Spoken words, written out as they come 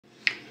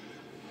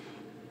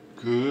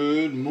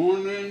Good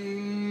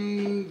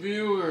morning,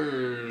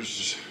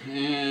 viewers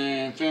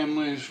and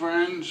families,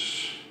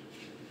 friends.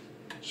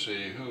 Let's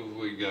see who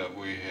we got.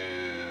 We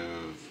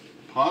have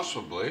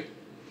possibly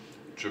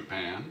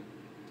Japan,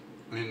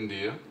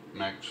 India,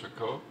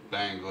 Mexico,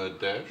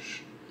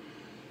 Bangladesh,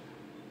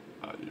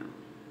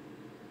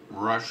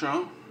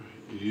 Russia,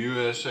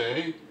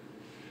 USA,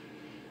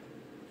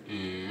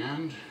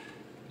 and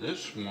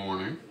this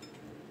morning,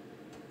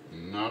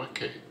 not a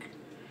cake.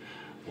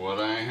 What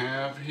I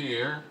have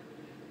here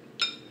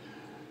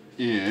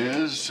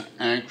is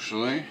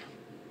actually,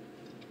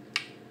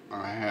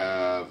 I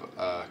have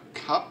a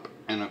cup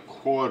and a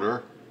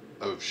quarter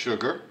of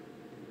sugar.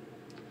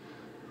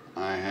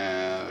 I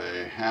have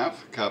a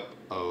half cup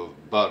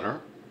of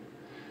butter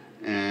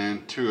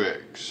and 2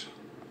 eggs.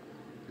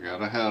 I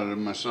got ahead of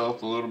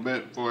myself a little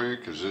bit for you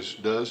because this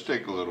does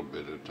take a little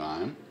bit of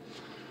time,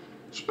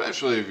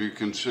 especially if you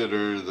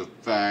consider the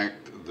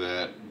fact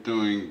that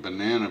doing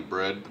banana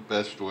bread, the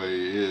best way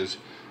is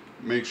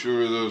make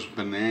sure those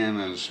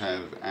bananas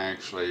have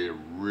actually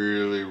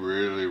really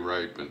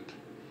ripened.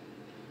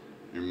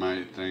 You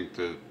might think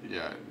that,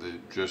 yeah, they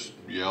just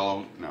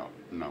yellow. No.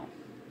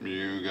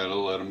 You gotta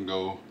let them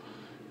go,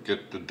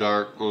 get the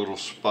dark little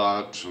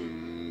spots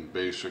and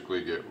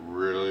basically get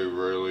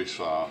really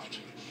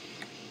soft.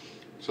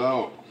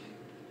 So,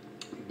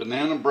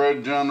 banana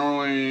bread,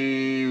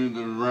 generally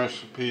the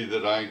recipe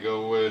that I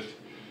go with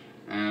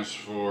asks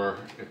for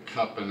a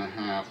cup and a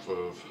half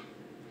of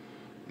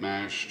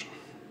mashed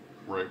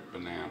ripe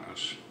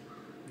bananas.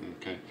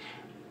 Okay.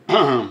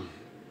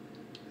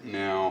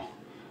 Now,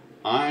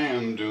 I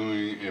am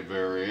doing a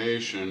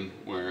variation,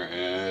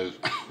 whereas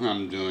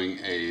I'm doing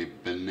a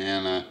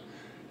banana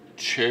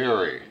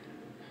cherry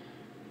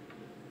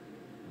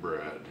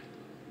bread.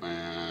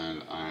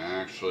 And I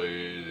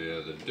actually,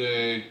 the other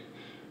day,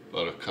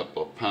 bought a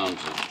couple of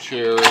pounds of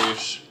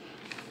cherries.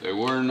 They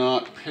were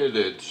not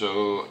pitted,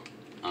 so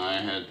I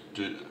had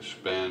to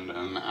spend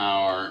an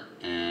hour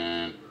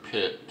and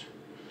pit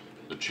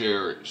the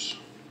cherries,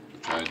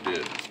 which I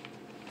did.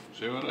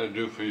 See what I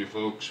do for you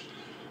folks?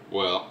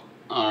 Well,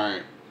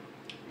 alright,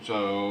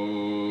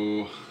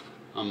 so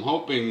I'm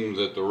hoping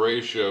that the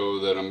ratio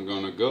that I'm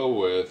going to go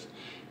with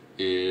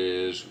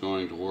is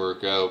going to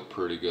work out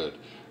pretty good.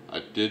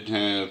 I did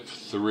have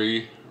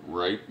 3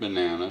 ripe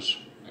bananas.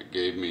 That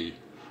gave me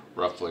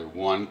roughly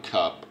 1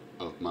 cup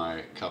of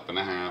my cup and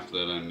a half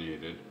that I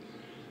needed.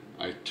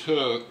 I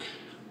took,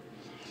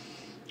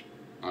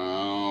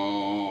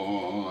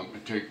 let me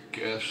take a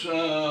guess,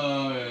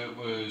 it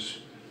was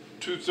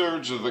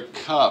 2/3 of a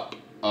cup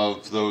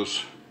of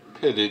those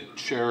pitted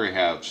cherry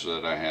halves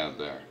that I had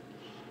there.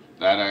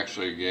 That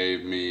actually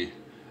gave me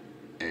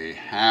a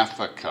half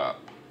a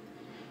cup.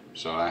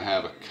 So I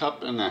have a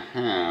cup and a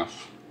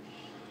half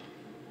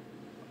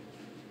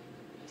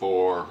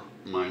for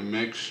my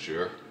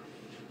mixture,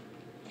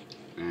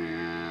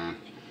 and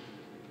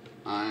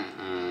I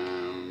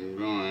am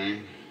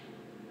going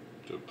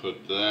to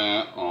put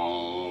that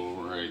all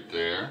right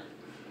there.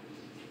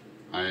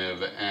 I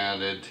have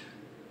added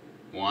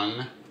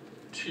 1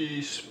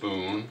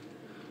 teaspoon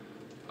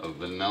of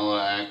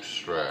vanilla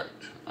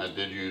extract. I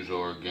did use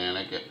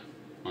organic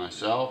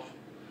myself,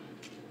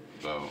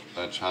 so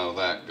that's how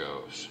that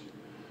goes.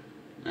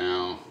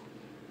 Now,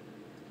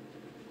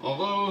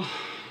 although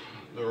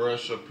the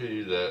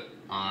recipe that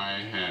I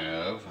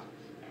have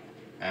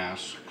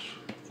asks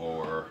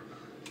for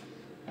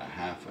a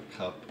half a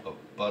cup of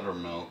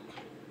buttermilk,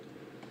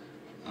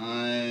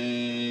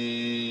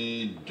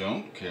 I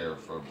don't care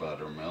for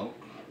buttermilk,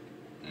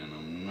 and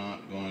I'm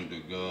not going to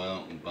go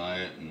out and buy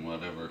it in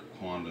whatever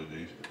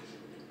quantities,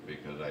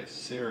 because I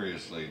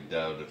seriously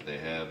doubt if they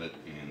have it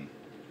in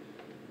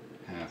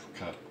half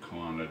cup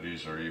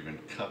quantities or even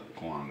cup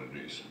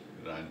quantities.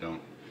 I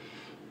don't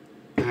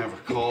have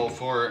a call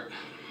for it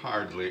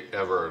hardly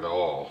ever at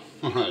all.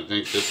 I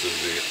think this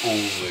is the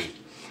only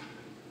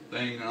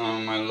thing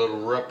on my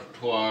little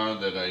repertoire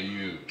that I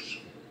use.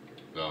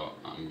 So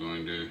I'm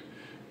going to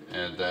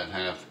add that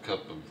half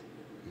cup of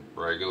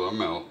regular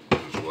milk,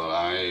 is what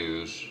I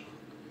use.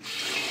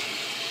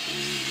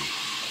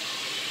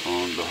 And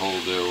lo and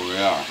behold, there we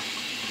are.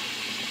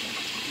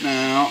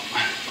 Now,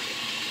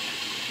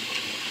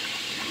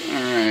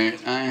 alright,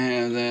 I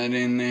have that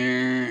in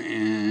there,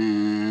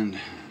 and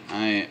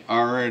I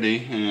already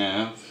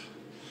have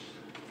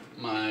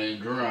my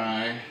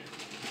dry,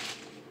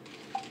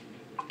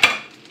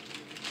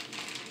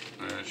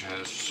 which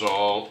has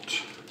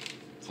salt,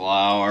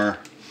 flour.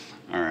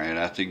 Alright,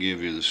 I have to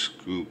give you the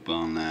scoop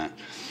on that.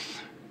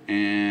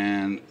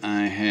 And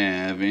I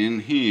have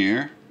in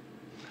here,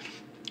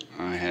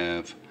 I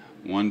have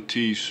 1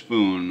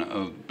 teaspoon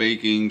of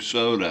baking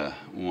soda,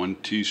 1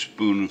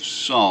 teaspoon of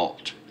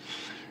salt,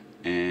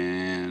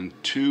 and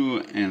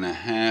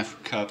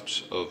 2.5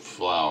 cups of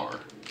flour.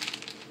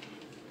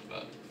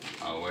 But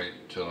I'll wait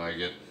until I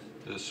get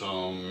this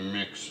all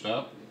mixed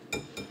up.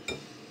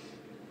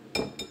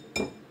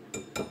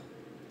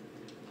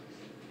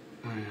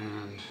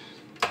 And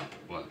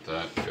let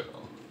that go.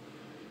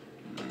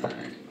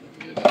 Alright,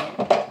 get out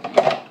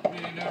the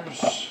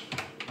meters.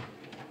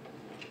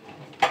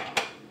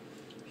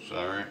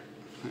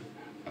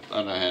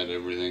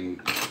 everything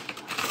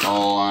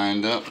all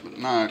lined up, but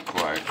not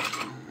quite.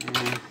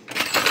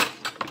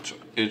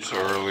 It's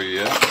early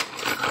yet.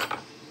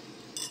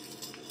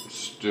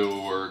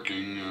 Still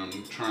working.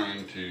 I'm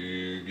trying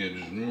to get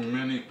as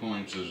many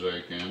points as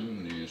I can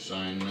in the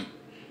assignment,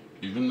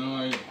 even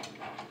though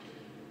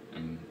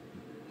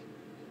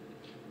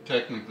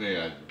technically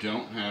I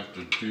don't have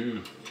to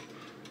do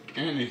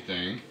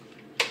anything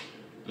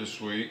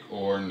this week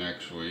or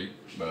next week,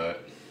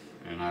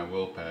 and I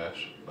will pass,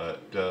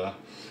 but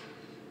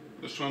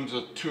this one's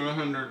a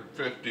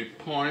 250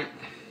 point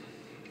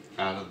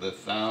out of the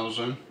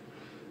 1,000.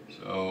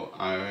 So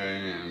I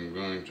am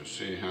going to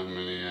see how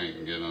many I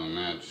can get on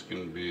that. It's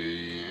going to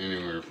be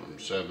anywhere from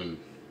 7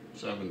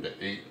 to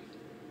 8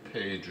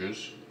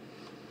 pages.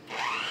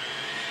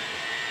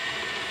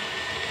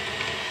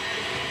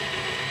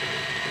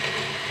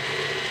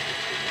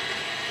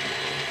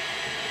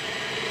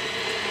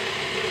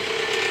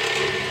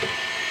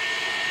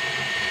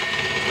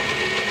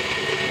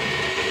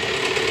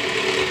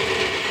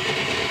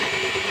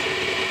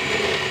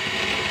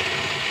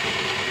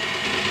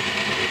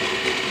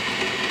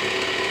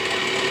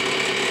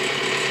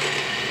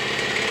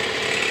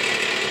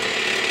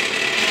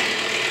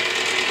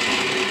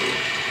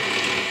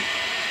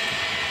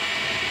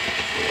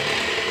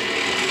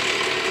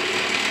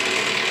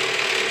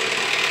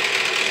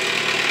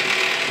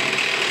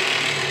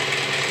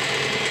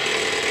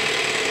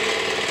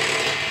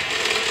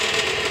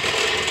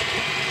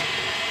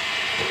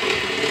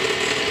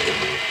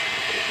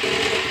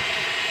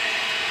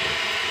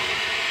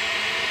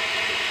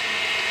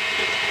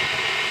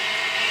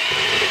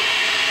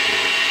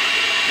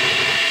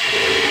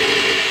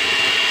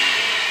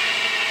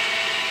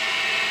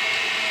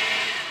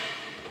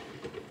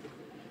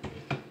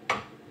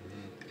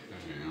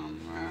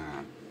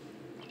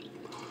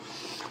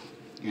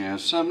 Yeah,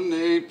 7 to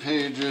 8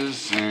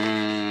 pages,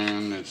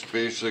 and it's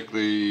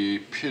basically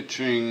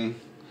pitching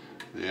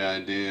the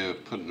idea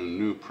of putting a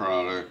new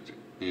product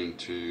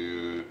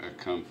into a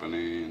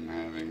company and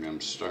having them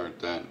start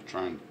that, and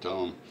trying to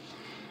tell them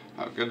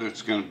how good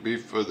it's going to be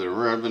for their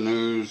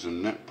revenues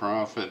and net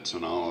profits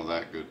and all of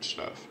that good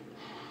stuff.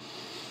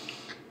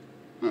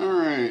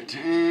 Alright,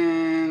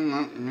 and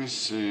let me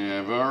see,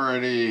 I've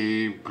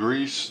already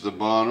greased the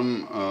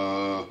bottom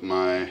of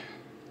my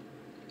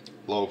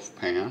loaf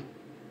pan.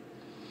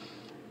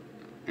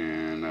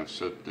 And I've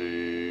set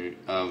the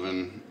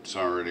oven, it's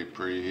already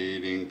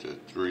preheating to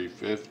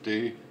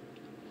 350.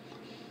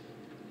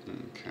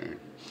 Okay.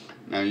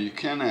 Now you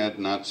can add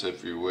nuts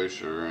if you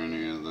wish, or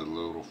any of the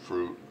little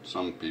fruit.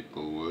 Some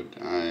people would.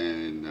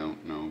 I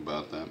don't know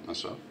about that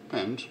myself.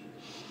 Depends.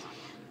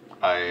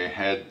 I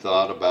had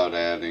thought about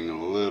adding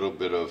a little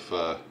bit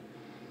of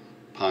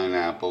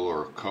pineapple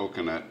or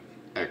coconut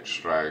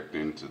extract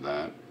into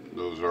that.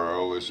 Those are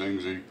always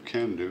things you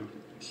can do.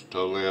 It's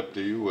totally up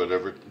to you,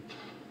 whatever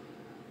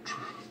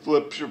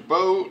flips your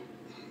boat.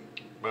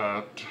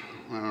 But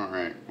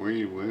alright,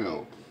 we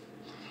will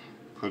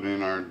put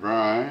in our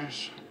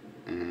dries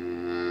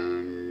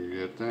and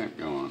get that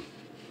going.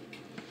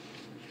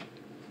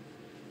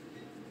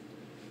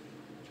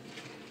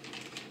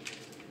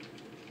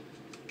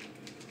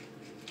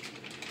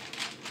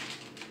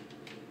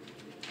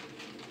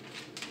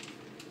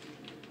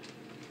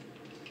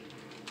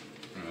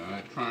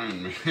 I try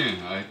and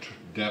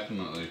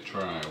definitely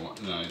try.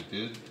 I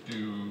did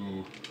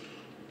do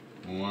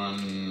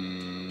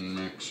one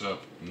mix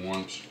up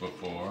once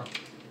before,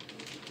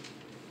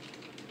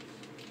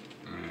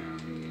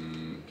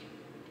 and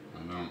I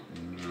don't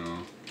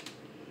know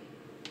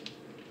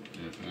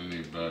if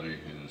anybody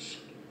has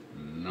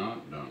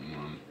not done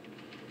one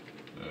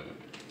that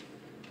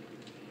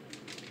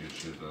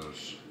gives you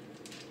those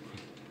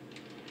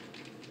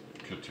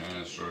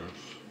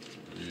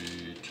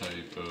catastrophe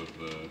type of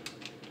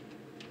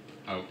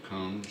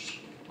outcomes,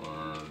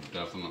 or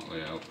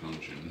definitely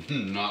outcomes you're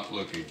not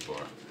looking for.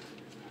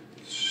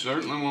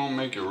 Certainly won't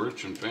make you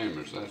rich and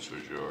famous, that's for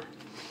sure.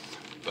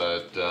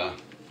 But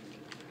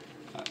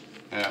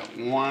at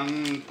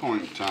one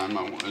point in time,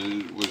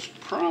 it was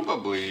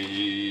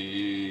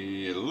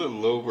probably a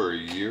little over a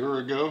year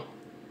ago,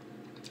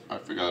 I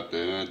forgot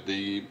to add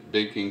the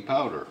baking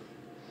powder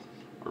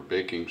or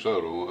baking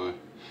soda.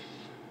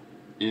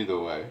 Either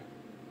way,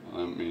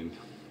 I mean,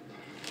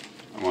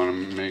 I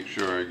want to make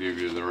sure I give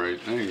you the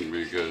right thing,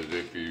 because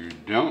if you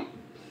don't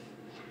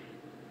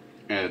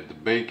add the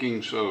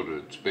baking soda,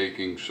 it's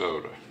baking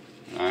soda.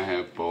 I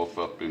have both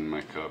up in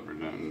my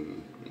cupboard,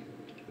 and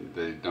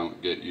they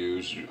don't get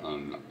used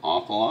an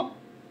awful lot,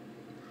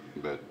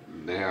 but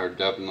they are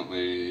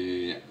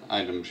definitely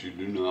items you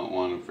do not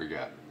want to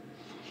forget.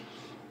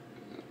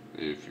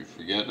 If you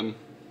forget them,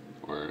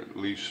 or at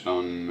least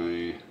on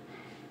the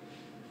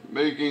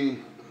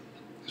baking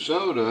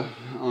soda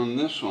on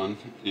this one,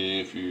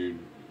 if you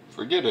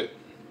forget it,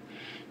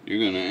 you're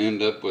going to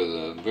end up with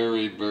a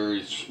very,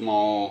 very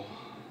small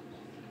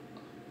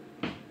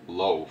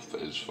loaf,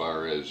 as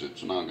far as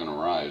it's not going to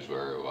rise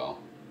very well.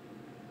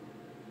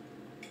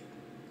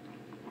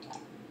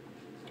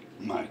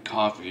 My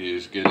coffee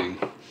is getting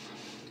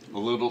a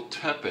little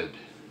tepid.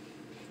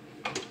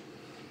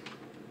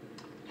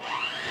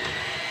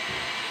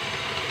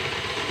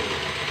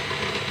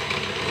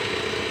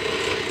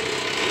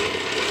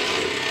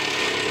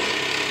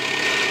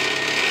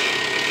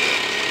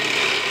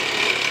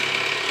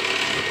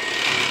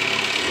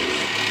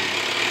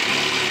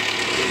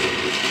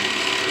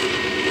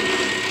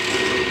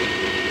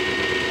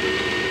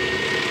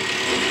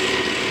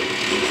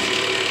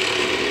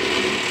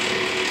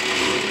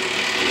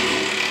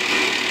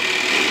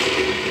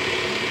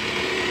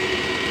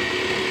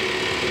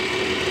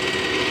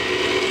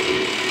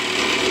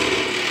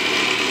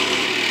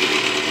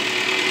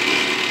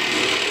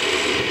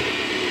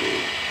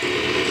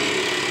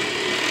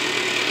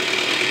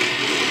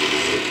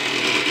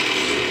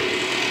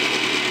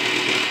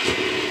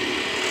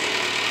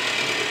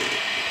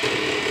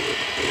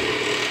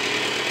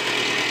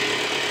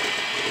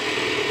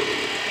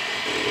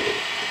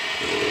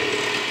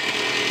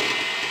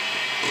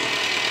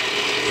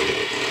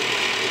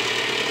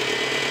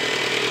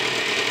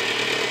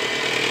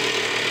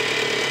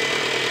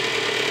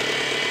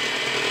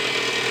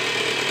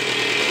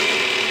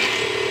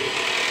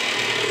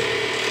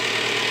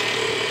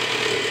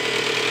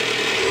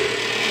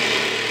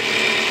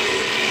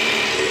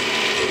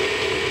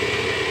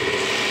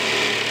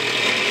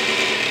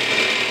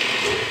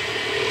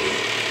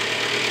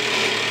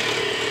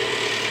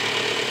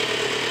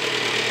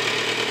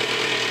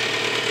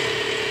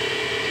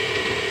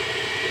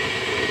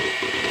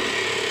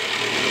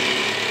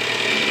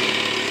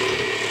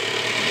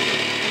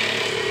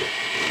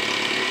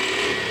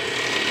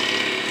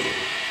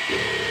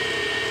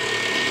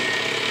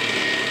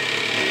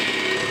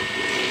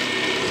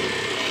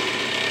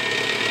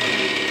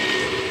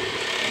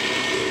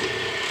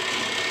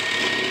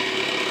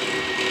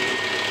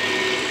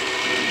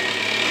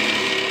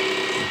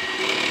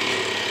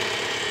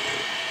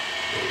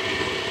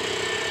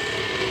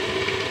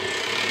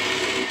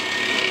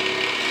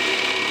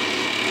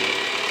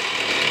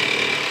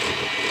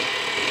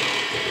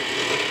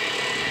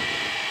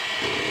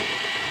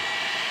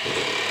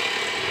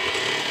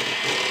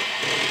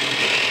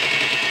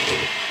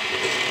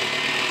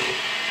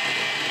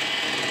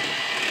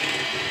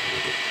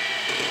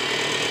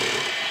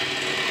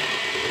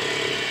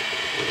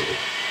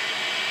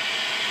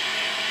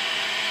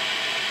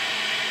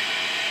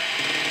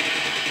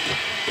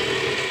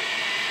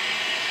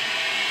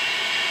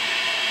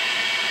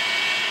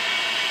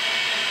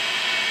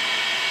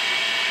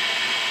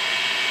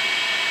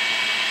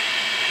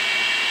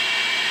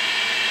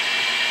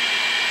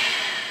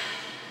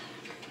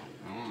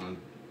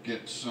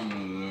 get some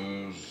of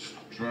those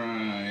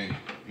dry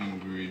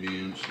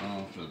ingredients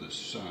off of the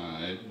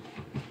side.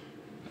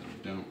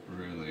 I don't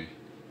really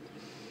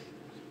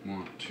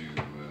want to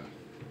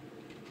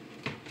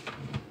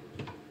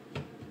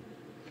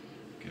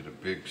get a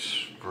big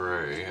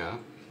spray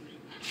up.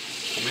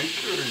 Make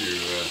sure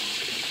you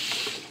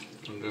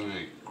don't do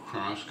any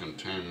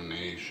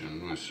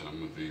cross-contamination with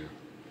some of your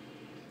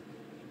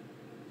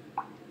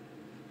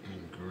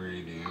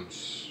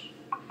ingredients.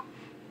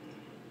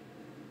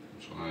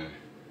 That's why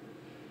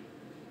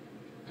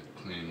I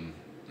clean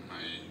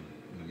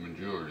the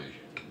majority.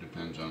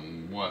 Depends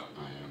on what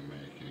I am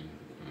making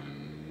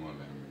and what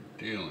I'm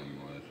dealing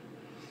with.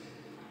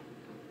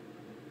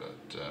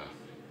 But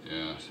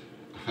yeah,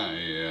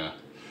 I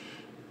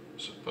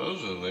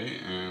supposedly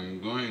am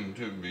going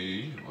to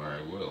be, or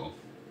I will,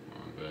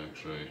 I've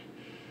actually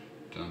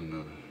done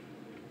the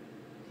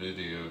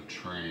video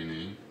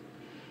training,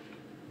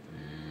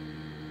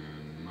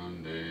 and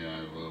Monday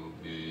I will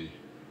be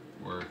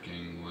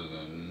working with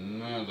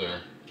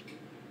another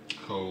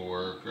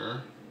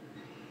co-worker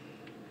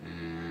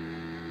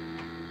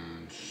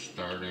and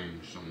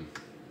starting some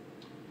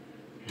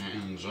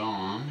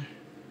hands-on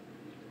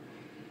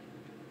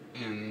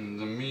in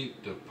the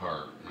meat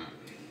department.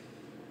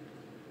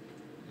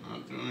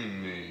 Not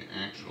doing the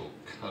actual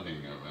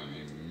cutting of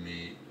any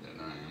meat that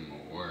I am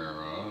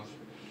aware of.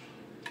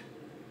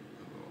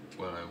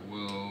 What I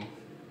will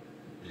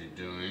be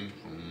doing,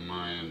 from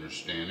my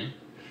understanding,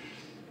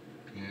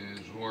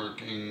 is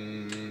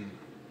working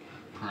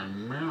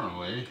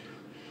primarily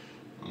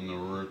on the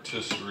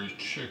rotisserie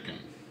chicken.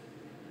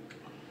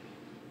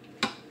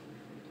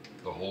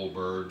 The whole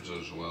birds,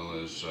 as well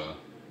as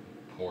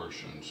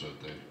portions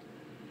that they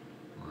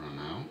run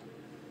out.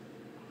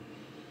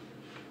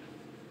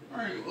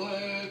 Alright,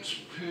 let's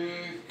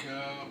pick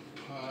up,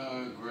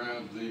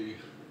 grab the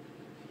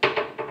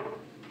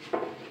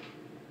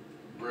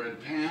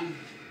bread pan.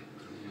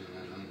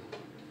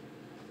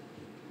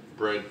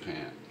 Bread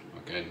pan,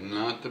 okay,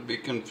 not to be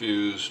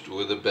confused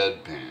with a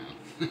bedpan.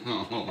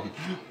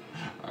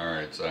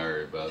 Alright,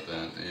 sorry about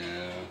that.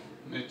 Yeah,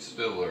 it's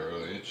still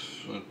early.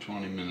 It's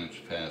 20 minutes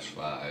past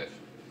 5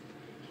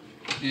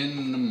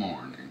 in the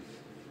morning.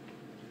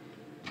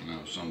 You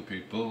know, some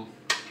people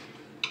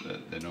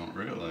that they don't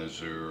realize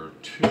there are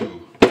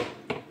 2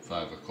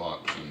 5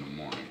 o'clocks in the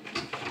morning.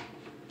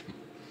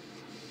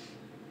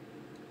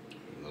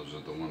 Those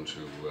are the ones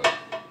who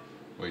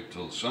wait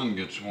till the sun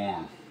gets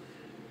warm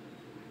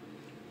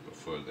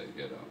before they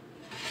get up.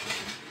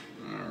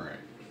 Alright.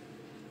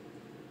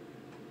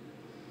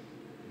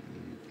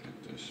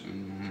 Get this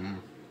in there.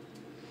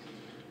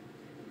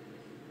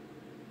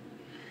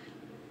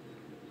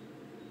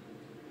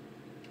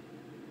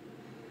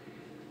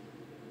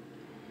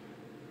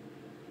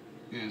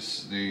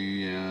 Yes,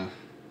 the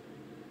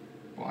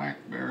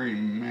blackberry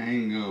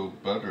mango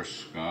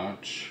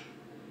butterscotch.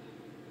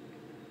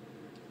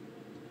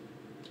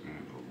 I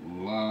have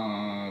a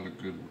lot of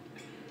good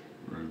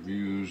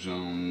reviews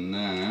on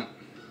that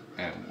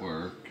at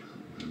work.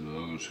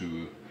 Those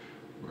who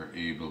were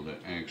able to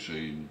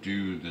actually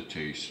do the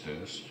taste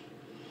test.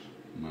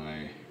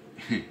 My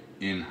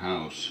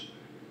in-house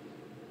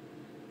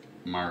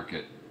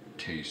market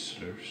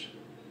tasters.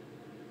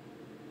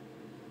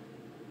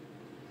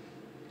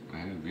 I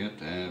have yet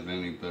to have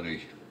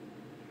anybody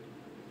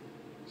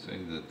say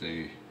that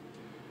they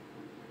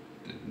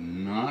did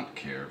not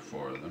care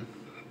for them.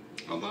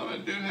 Although I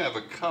do have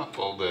a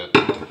couple that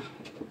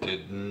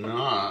did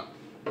not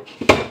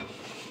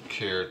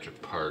care to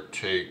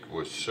partake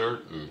with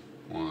certain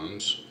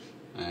ones.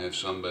 I have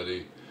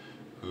somebody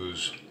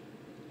who's,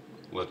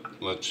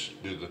 let's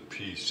do the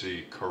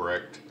PC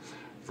correct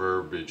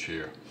verbiage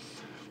here.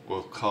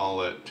 We'll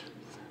call it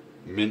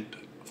mint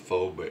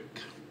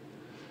phobic.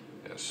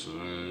 Yes,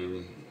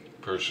 the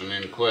person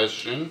in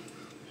question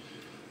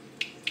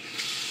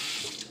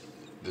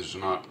does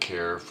not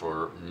care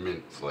for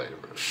mint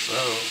flavor. So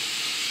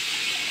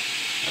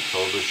I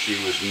told her she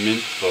was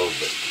mint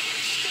phobic.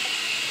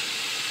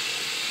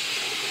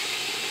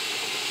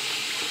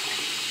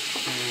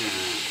 And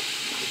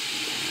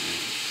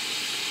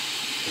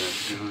that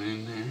go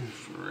in there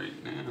for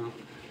right now.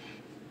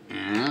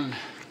 And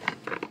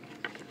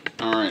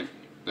alright,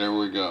 there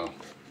we go.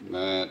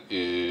 That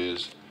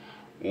is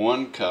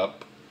 1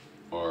 cup,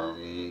 or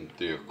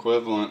the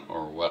equivalent,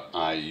 or what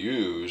I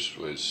used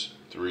was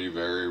 3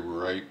 very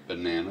ripe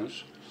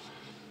bananas,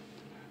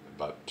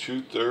 about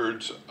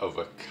 2/3 of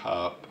a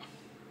cup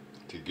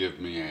to give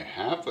me a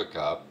 1/2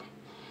 cup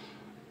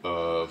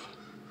of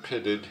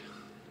pitted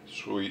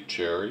sweet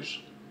cherries,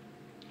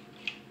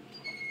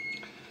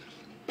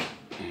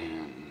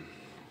 and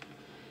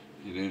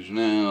it is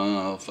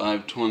now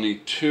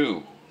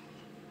 5:22.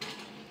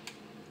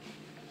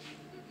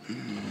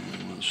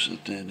 We'll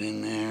set that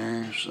in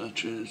there,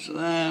 such as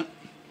that.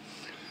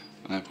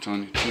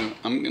 5:22.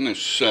 I'm going to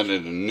set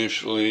it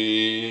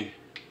initially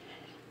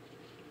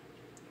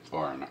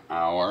for an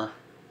hour,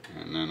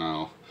 and then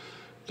I'll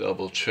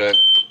double check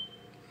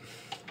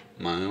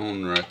my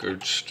own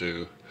records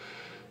to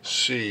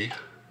see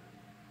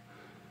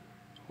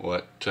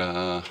what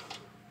I'm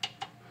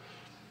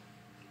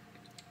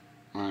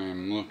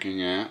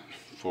looking at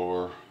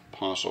for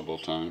possible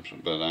times,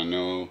 but I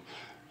know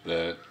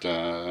that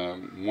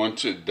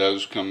once it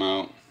does come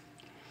out,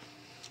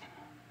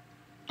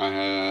 I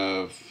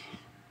have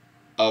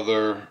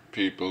other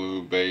people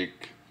who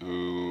bake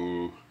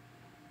who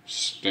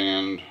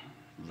stand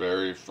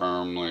very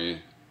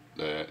firmly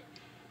that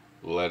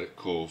let it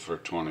cool for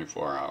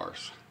 24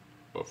 hours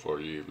before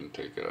you even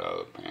take it out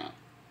of the pan.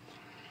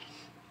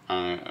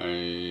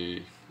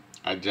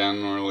 I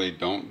generally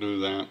don't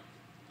do that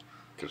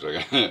because I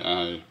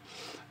have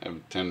a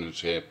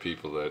tendency to have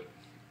people that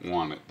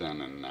want it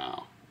then and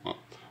now. Well,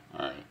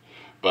 alright,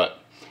 but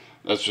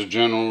that's a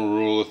general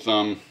rule of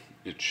thumb.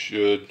 It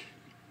should,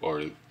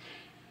 or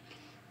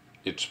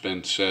it's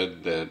been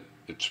said that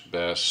it's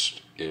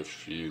best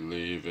if you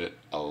leave it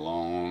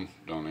alone.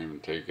 Don't even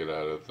take it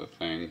out of the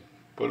thing.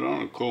 Put it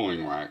on a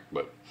cooling rack,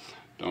 but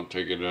don't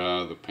take it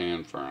out of the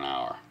pan for an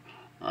hour.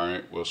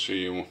 Alright, we'll see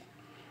you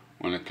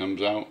when it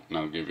comes out, and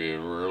I'll give you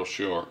a real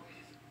short.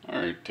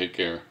 Alright, take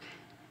care.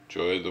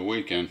 Enjoy the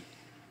weekend,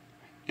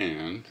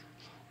 and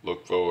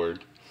look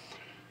forward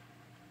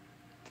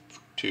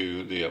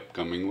to the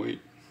upcoming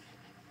week.